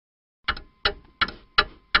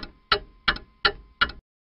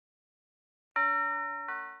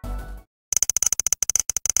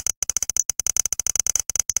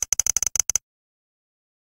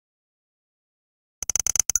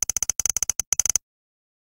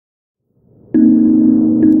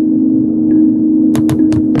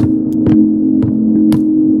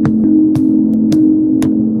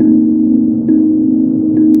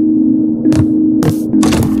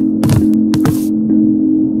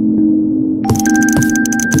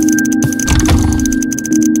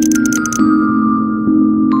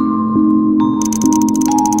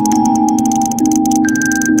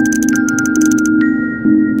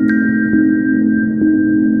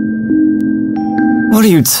What are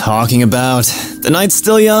you talking about? The night's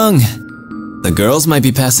still young. The girls might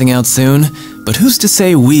be passing out soon, but who's to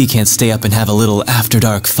say we can't stay up and have a little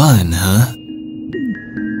after-dark fun, huh?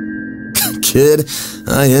 Kid,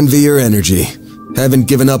 I envy your energy. Haven't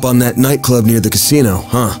given up on that nightclub near the casino,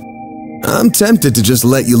 huh? I'm tempted to just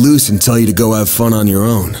let you loose and tell you to go have fun on your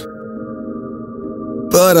own.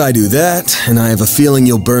 But I do that, and I have a feeling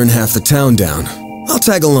you'll burn half the town down. I'll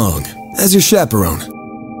tag along, as your chaperone.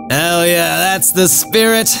 Hell yeah, that's the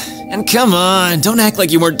spirit. And come on, don't act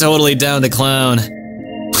like you weren't totally down to clown.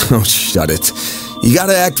 Oh, shut it. You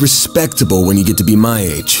gotta act respectable when you get to be my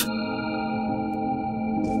age.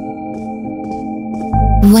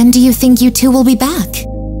 When do you think you two will be back?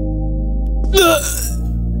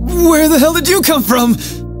 Where the hell did you come from?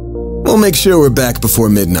 We'll make sure we're back before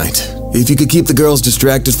midnight. If you could keep the girls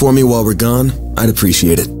distracted for me while we're gone, I'd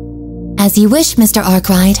appreciate it. As you wish, Mr.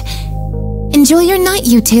 Arkwright. Enjoy your night,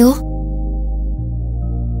 you two.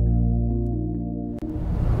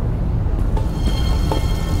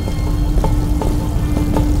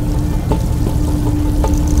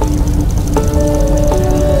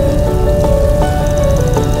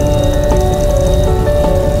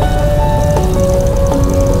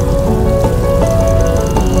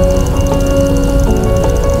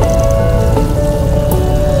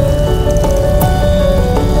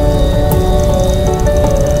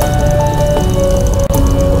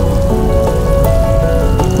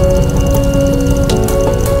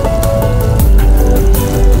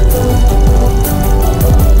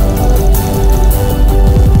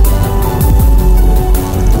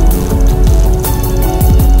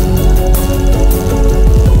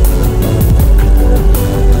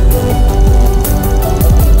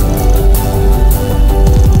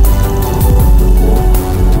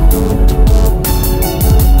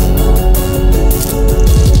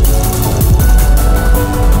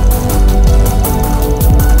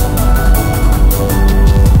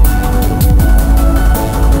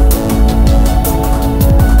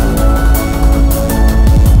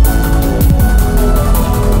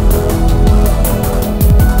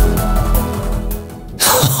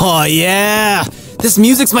 Oh yeah! This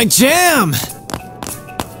music's my jam!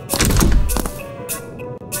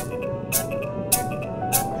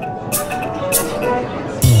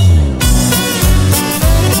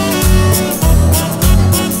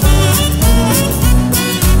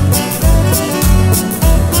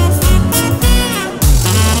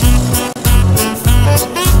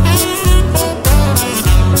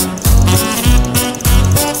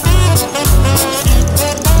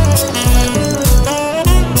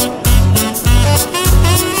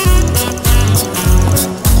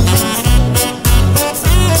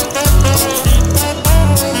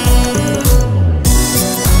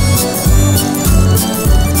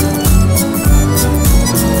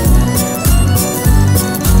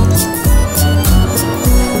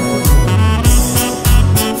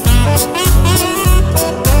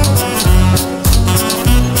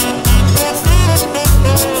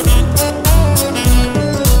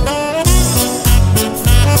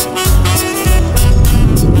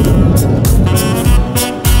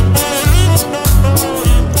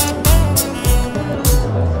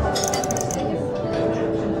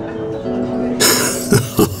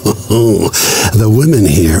 Oh, the women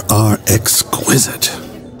here are exquisite.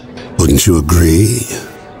 Wouldn't you agree?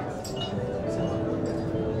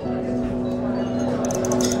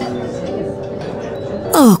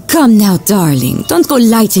 Oh, come now, darling. Don't go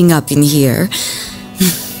lighting up in here.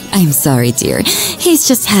 I'm sorry, dear. He's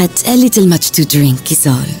just had a little much to drink, is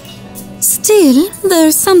all. Still,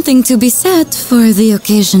 there's something to be said for the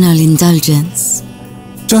occasional indulgence.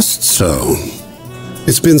 Just so.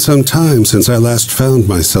 It's been some time since I last found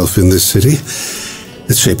myself in this city.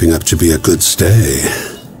 It's shaping up to be a good stay.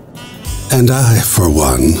 And I, for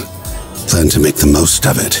one, plan to make the most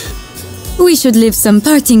of it. We should leave some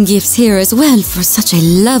parting gifts here as well for such a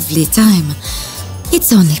lovely time.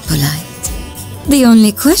 It's only polite. The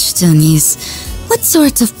only question is, what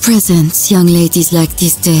sort of presents young ladies like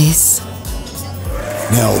these days?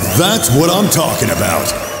 Now that's what I'm talking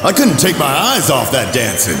about. I couldn't take my eyes off that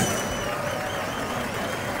dancing.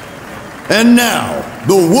 And now,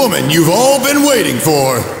 the woman you've all been waiting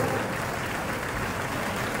for.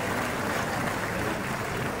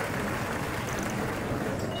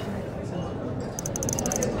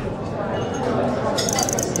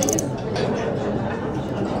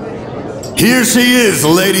 Here she is,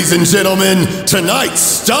 ladies and gentlemen, tonight's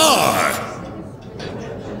star!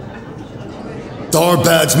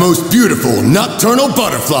 Starbad's most beautiful nocturnal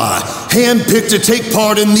butterfly, handpicked to take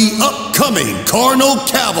part in the upcoming Carnal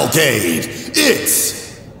Cavalcade.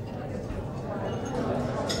 It's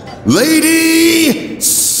Lady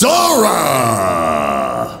Sora!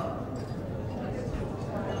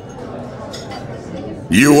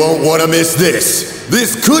 You won't want to miss this.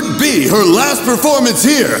 This could be her last performance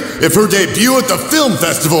here if her debut at the film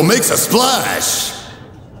festival makes a splash.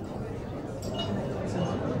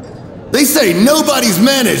 They say nobody's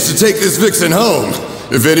managed to take this vixen home.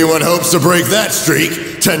 If anyone hopes to break that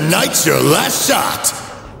streak, tonight's your last shot.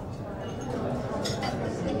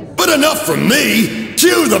 But enough from me.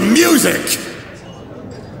 Cue the music.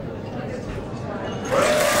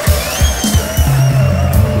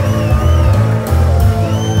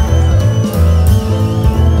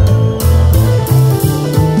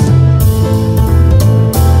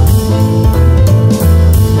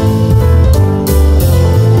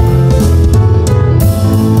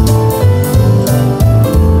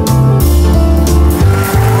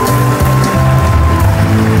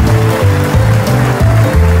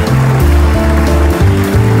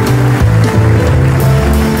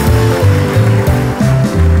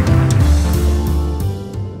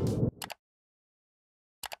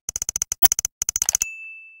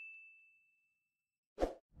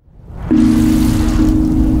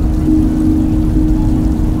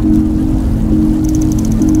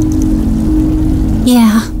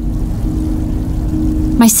 Yeah.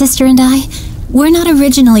 My sister and I, we're not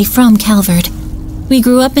originally from Calvert. We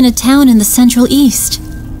grew up in a town in the Central East.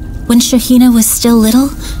 When Shahina was still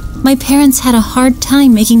little, my parents had a hard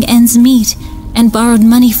time making ends meet and borrowed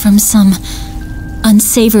money from some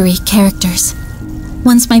unsavory characters.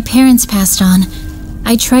 Once my parents passed on,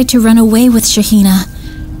 I tried to run away with Shahina,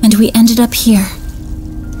 and we ended up here.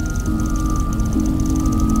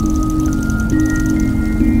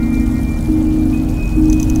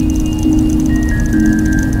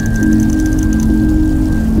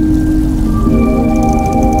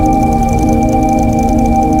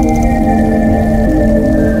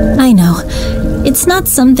 It's not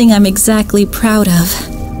something I'm exactly proud of.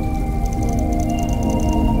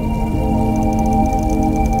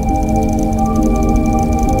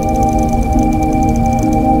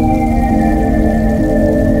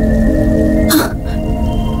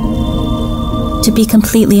 To be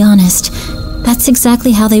completely honest, that's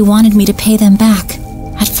exactly how they wanted me to pay them back,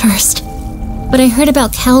 at first. But I heard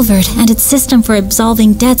about Calvert and its system for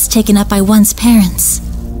absolving debts taken up by one's parents.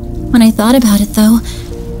 When I thought about it, though,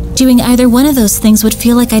 doing either one of those things would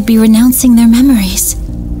feel like I'd be renouncing their memories.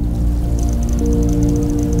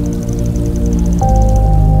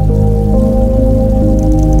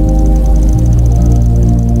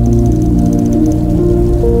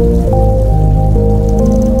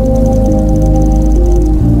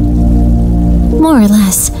 More or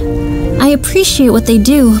less. I appreciate what they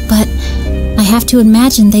do, but I have to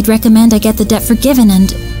imagine they'd recommend I get the debt forgiven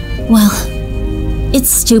and, well, it's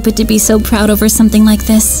stupid to be so proud over something like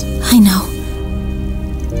this, I know.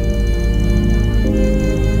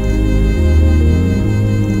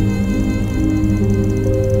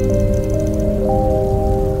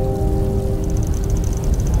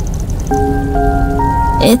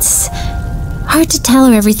 It's hard to tell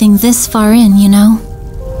her everything this far in, you know?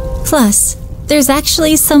 Plus, there's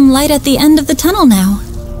actually some light at the end of the tunnel now.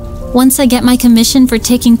 Once I get my commission for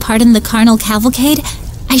taking part in the Carnal Cavalcade,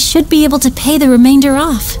 I should be able to pay the remainder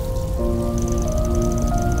off.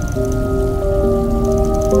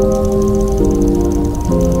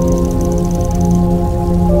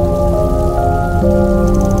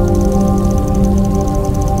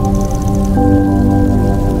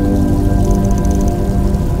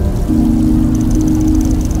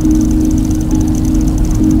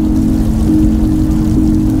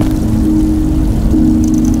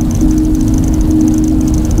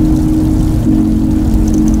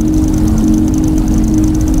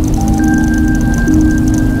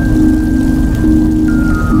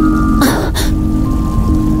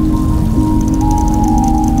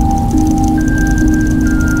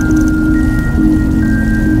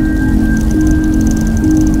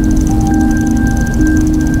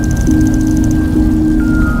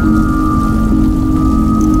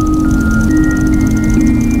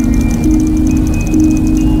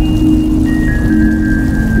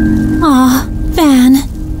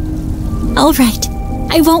 All right,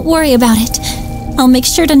 I won't worry about it. I'll make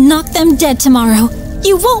sure to knock them dead tomorrow.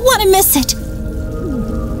 You won't want to miss it.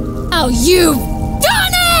 Oh, you've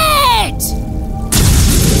done it!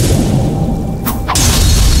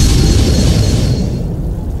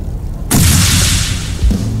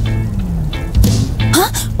 Huh?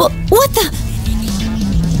 What the?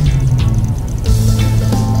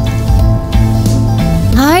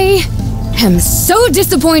 I am so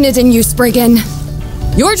disappointed in you, Spriggan.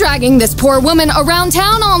 You're dragging this poor woman around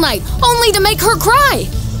town all night, only to make her cry.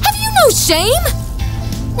 Have you no shame?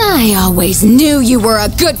 I always knew you were a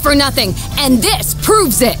good-for-nothing, and this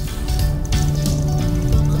proves it!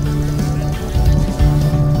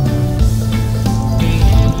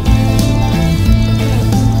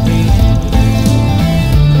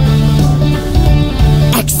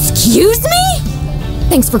 Excuse me?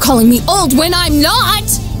 Thanks for calling me old when I'm not!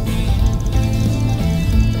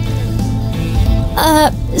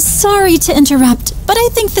 Sorry to interrupt, but I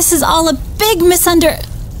think this is all a big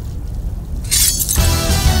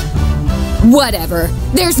Whatever.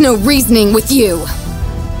 There's no reasoning with you.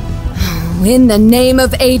 In the name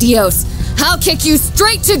of Adios, I'll kick you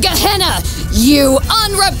straight to Gehenna, you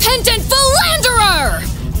unrepentant philanderer!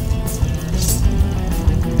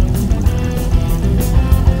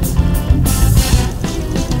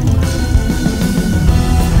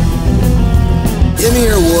 Give me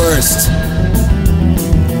your worst.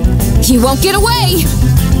 You won't get away!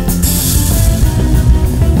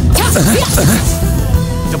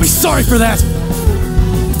 You'll be sorry for that!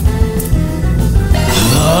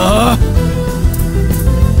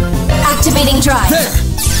 Activating drive.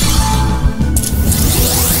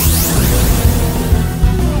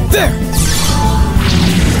 There!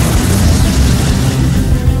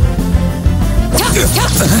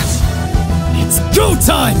 It's go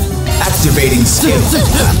time! Activating skill.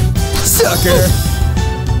 Sucker!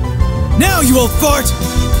 Now, you old fart!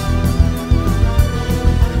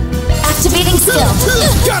 Activating skill.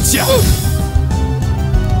 Gotcha!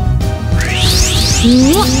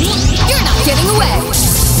 You're not getting away!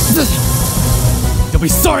 You'll be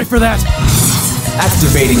sorry for that!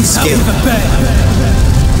 Activating skill. Out with a bang!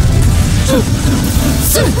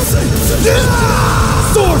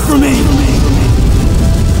 Sword for me!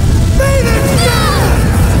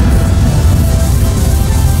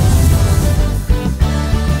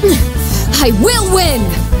 I will win!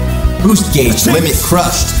 Boost gauge limit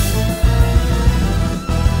crushed.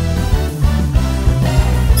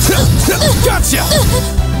 Gotcha!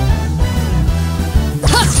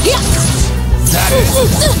 That is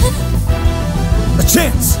a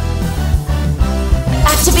chance!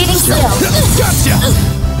 Activating skill. Gotcha!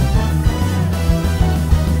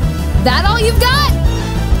 That all you've got?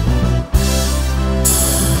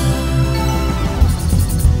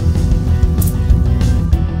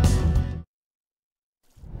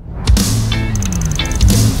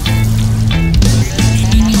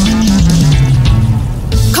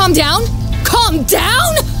 Calm down? Calm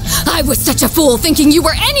down? I was such a fool thinking you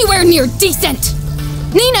were anywhere near decent!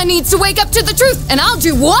 Nina needs to wake up to the truth, and I'll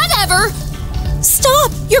do whatever!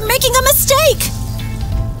 Stop! You're making a mistake!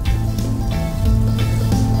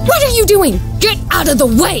 What are you doing? Get out of the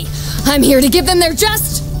way! I'm here to give them their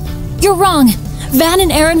just... You're wrong. Van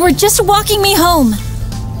and Aaron were just walking me home.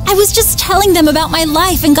 I was just telling them about my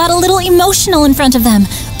life and got a little emotional in front of them.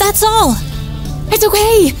 That's all. It's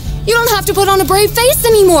okay! You don't have to put on a brave face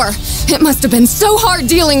anymore! It must have been so hard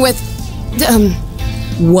dealing with...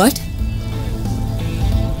 what?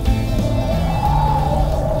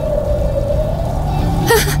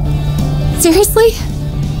 Seriously?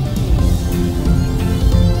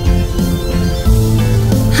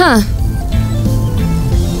 Huh.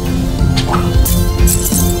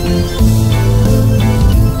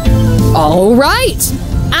 All right!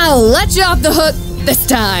 I'll let you off the hook this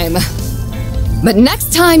time. But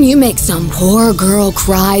next time you make some poor girl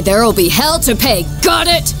cry, there'll be hell to pay. Got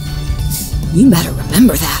it? You better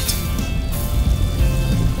remember that.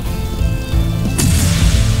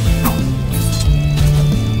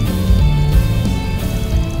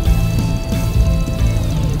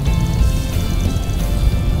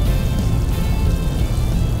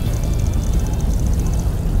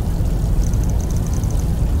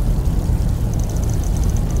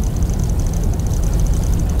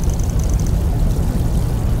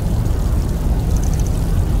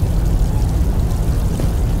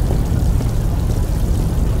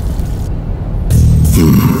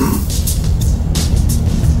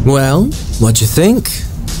 Well, what'd you think?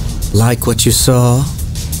 Like what you saw?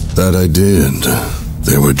 That I did.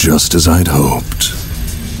 They were just as I'd hoped.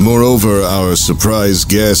 Moreover, our surprise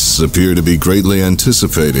guests appear to be greatly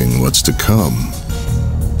anticipating what's to come.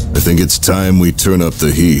 I think it's time we turn up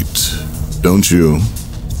the heat, don't you?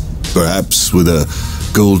 Perhaps with a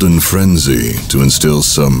golden frenzy to instill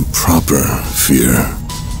some proper fear.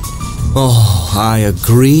 Oh, I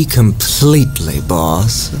agree completely,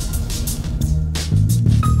 boss.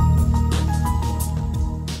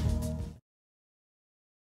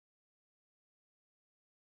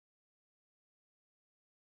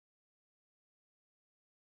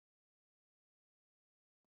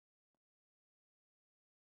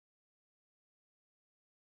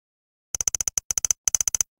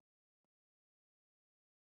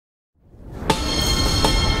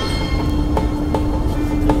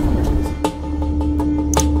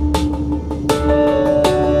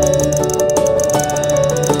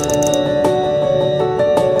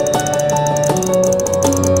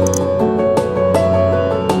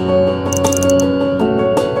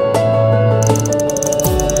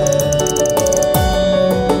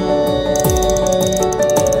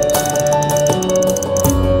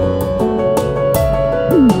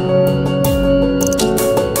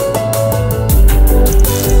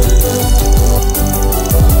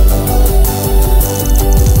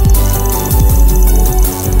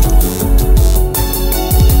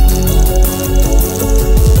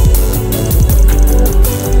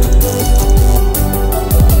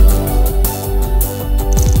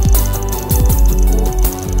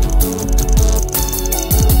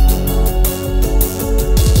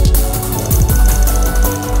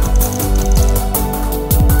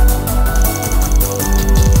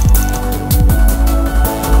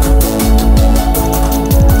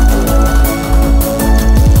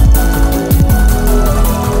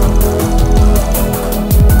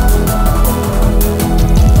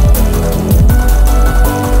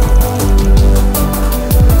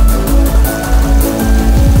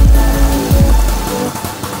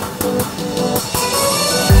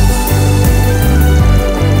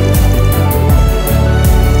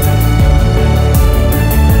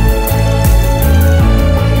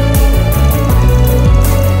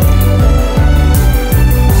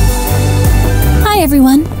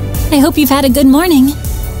 hope you've had a good morning.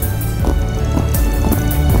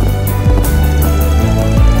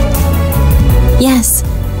 Yes,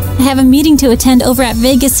 I have a meeting to attend over at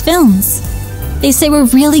Vegas Films. They say we're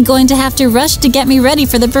really going to have to rush to get me ready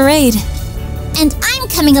for the parade. And I'm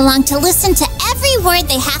coming along to listen to every word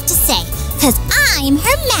they have to say, 'cause I'm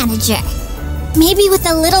her manager. Maybe with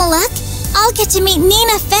a little luck, I'll get to meet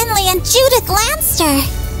Nina Fenley and Judith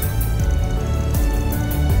Lanster.